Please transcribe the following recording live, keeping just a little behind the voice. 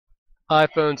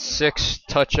iPhone 6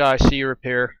 Touch IC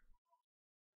repair.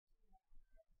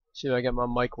 See if I get my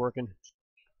mic working.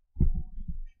 I'm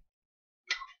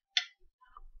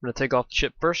going to take off the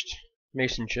chip first,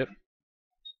 Mason chip,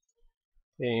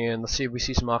 and let's see if we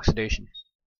see some oxidation.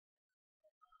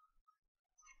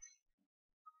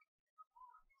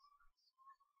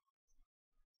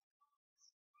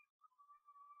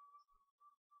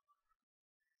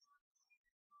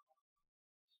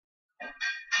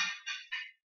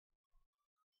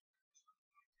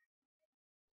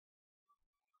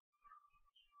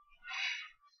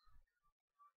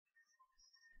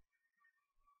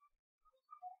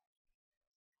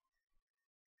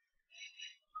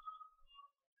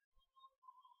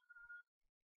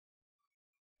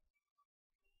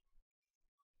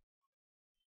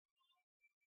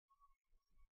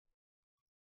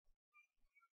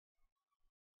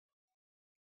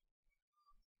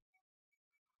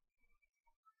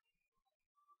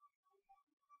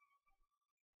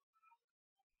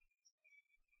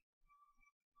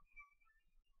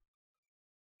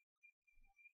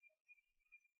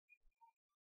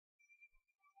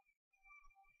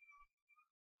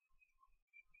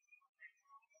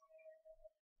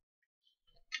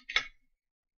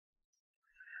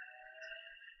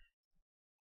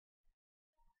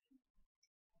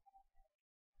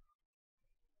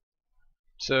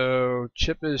 So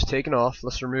chip is taken off.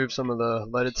 Let's remove some of the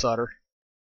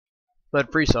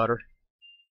lead-free solder.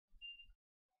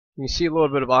 You can see a little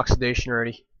bit of oxidation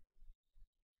already.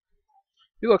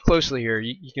 If you look closely here,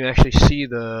 you can actually see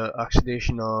the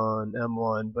oxidation on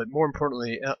M1, but more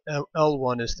importantly,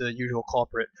 L1 is the usual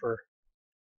culprit for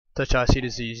Touch IC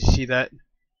disease. You see that?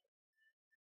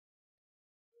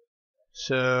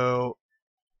 So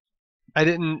it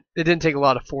didn't take a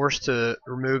lot of force to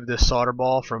remove this solder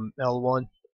ball from L1,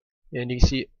 and you can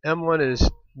see M1 is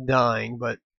dying,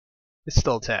 but it's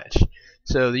still attached.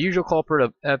 So the usual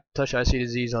culprit of Touch IC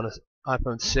disease on an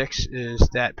iPhone 6 is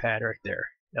that pad right there,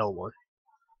 L1.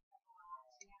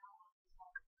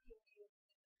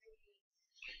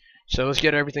 So let's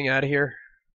get everything out of here.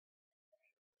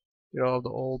 Get all the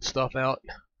old stuff out,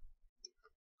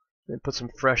 and put some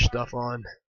fresh stuff on.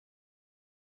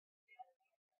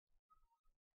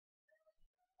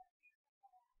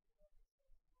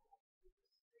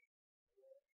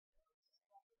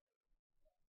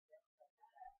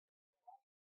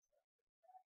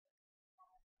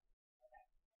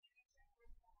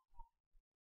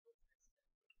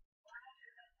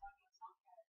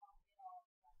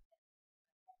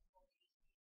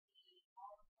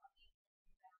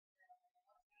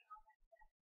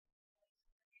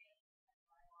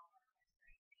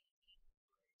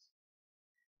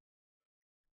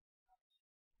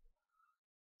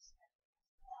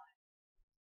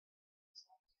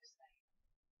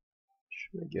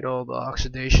 Get all the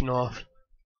oxidation off.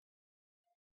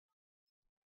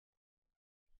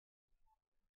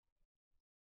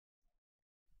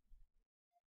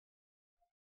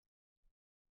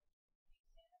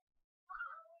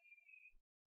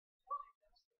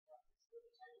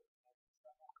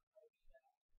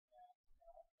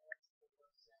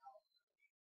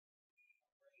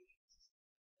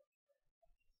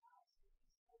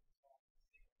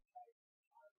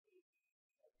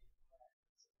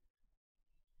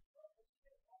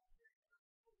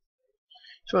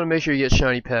 Just want to make sure you get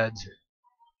shiny pads.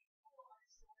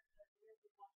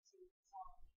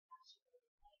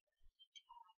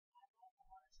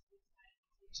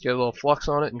 Just get a little flux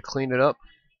on it and clean it up,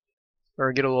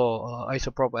 or get a little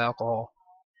isopropyl alcohol.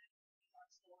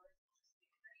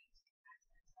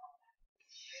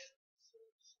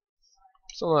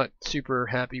 Still not super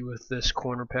happy with this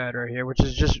corner pad right here, which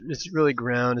is it's really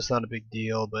ground. It's not a big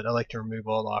deal, but I like to remove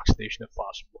all the oxidation if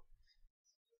possible.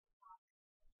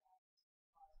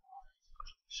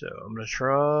 So I'm going to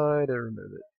try to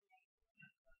remove it.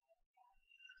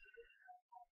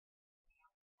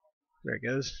 There it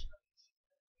goes.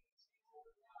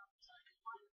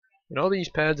 And all these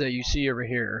pads that you see over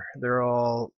here, they're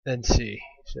all NC.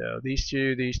 So these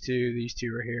two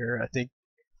right here, I think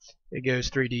it goes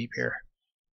 3 deep here.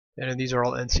 And then these are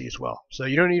all NC as well. So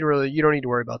you don't need to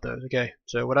worry about those. Okay.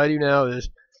 So what I do now is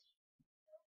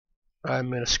I'm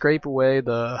going to scrape away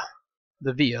the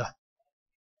via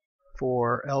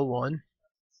for L1,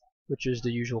 which is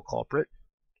the usual culprit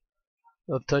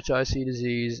of Touch IC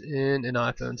disease in an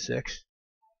iPhone 6.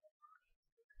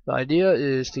 The idea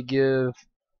is to give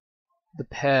the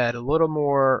pad a little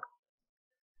more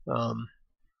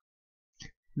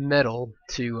metal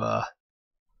to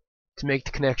make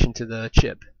the connection to the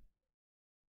chip.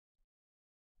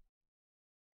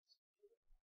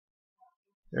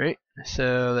 Alright,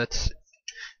 so that's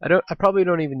I probably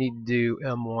don't even need to do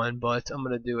M1, but I'm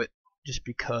gonna do it just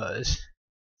because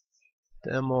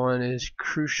the M1 is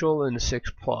crucial in the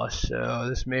 6 Plus, so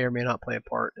this may or may not play a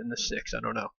part in the 6. I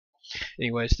don't know.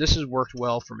 Anyways, this has worked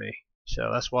well for me, so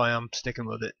that's why I'm sticking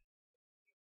with it.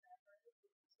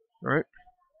 Alright,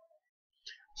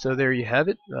 so there you have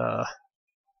it.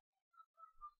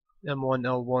 M1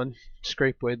 L1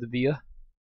 scrape away the via.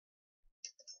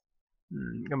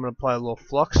 I'm going to apply a little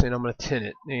flux and I'm going to tin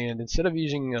it. And instead of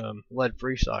using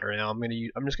lead-free solder now, I'm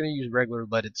just going to use regular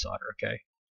leaded solder, okay?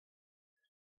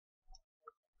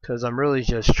 Because I'm really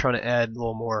just trying to add a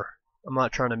little more. I'm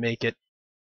not trying to make it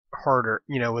harder.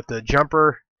 You know, with the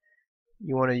jumper,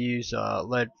 you want to use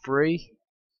lead-free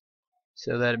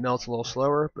so that it melts a little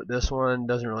slower. But this one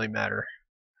doesn't really matter.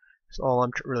 So all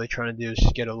I'm really trying to do is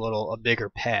just get a bigger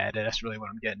pad, and that's really what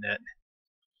I'm getting at.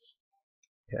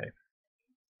 Okay.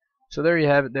 So there you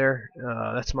have it there.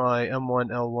 That's my M1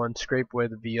 L1 scrape away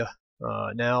the via.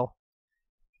 Now,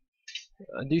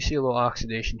 I do see a little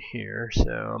oxidation here, so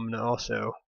I'm going to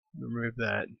also remove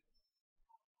that.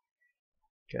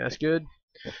 Okay, that's good.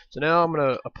 So now I'm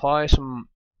going to apply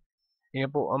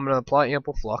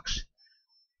ample flux,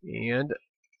 and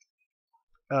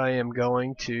I am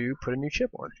going to put a new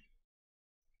chip on.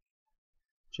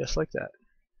 Just like that.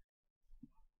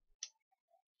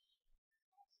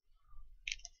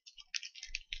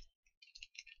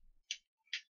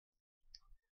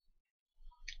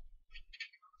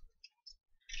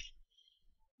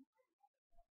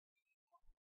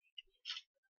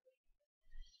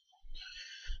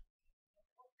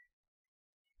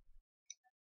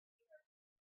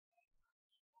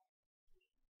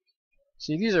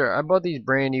 See, I bought these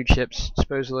brand new chips,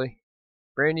 supposedly.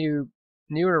 Brand new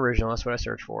and original, that's what I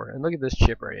searched for. And look at this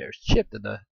chip right here. It's chipped at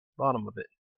the bottom of it.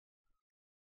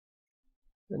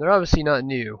 And they're obviously not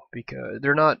new, because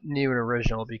they're not new and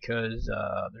original because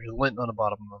there's lint on the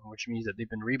bottom of them, which means that they've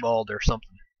been reballed or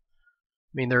something.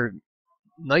 I mean, they're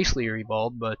nicely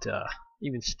reballed, but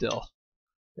even still,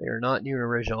 they are not new and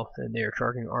original, and they are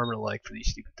charging arm and a leg for these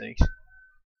stupid things.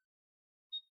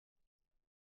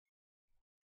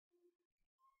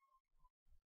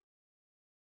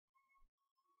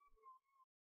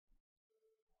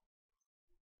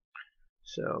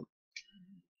 So,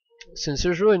 since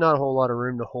there's really not a whole lot of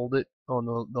room to hold it on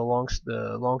the long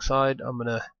side, I'm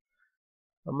gonna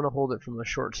hold it from the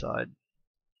short side.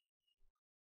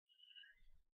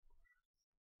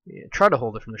 Yeah, try to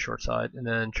hold it from the short side, and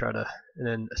then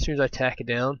as soon as I tack it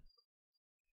down,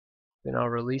 then I'll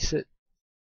release it.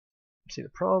 See, the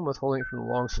problem with holding it from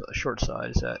the short side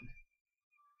is that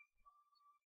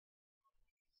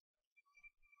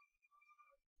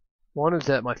one is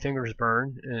that my fingers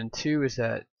burn, and two is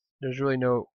that there's really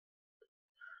no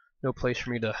place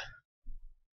for me to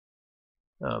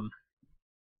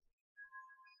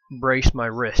brace my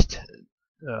wrist.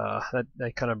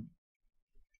 That kind of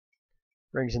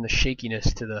brings in the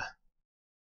shakiness to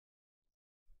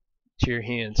your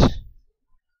hands.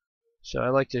 So I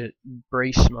like to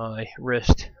brace my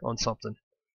wrist on something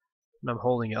when I'm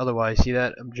holding it. Otherwise, see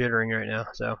that? I'm jittering right now.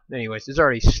 So anyways, it's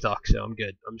already stuck, so I'm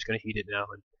good. I'm just going to heat it now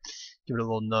and give it a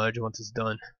little nudge once it's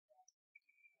done.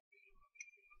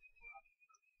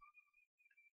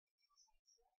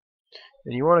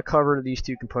 And you want to cover these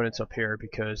two components up here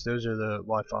because those are the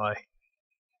Wi-Fi.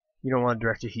 You don't want to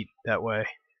direct your heat that way.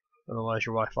 Otherwise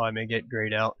your Wi-Fi may get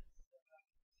grayed out.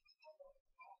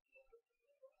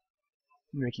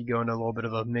 Make you go into a little bit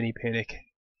of a mini panic.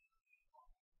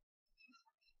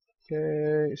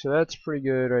 Okay, so that's pretty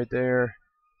good right there.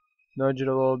 Nudge it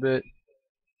a little bit.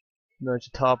 Nudge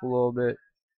the top a little bit.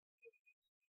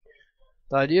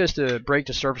 The idea is to break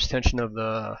the surface tension of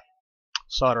the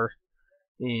solder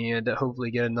and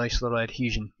hopefully get a nice little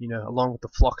adhesion, you know, along with the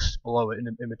flux below it,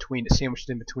 in between it, sandwiched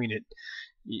in between it.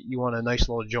 You want a nice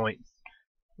little joint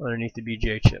underneath the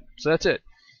BGA chip. So that's it.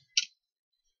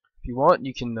 If you want,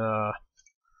 you can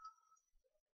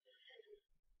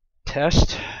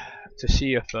test to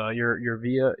see if your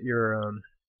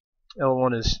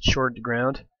L1 is short to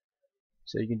ground.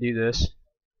 So you can do this.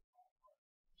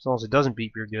 As long as it doesn't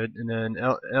beep, you're good. And then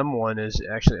M1 is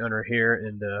actually under here,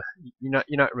 and you're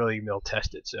not really gonna be able to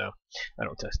test it. So I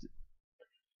don't test it.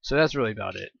 So that's really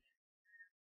about it.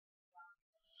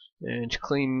 And just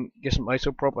get some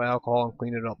isopropyl alcohol and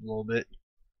clean it up a little bit.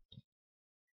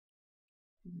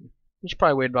 You should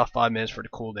probably wait about 5 minutes for it to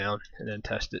cool down and then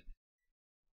test it.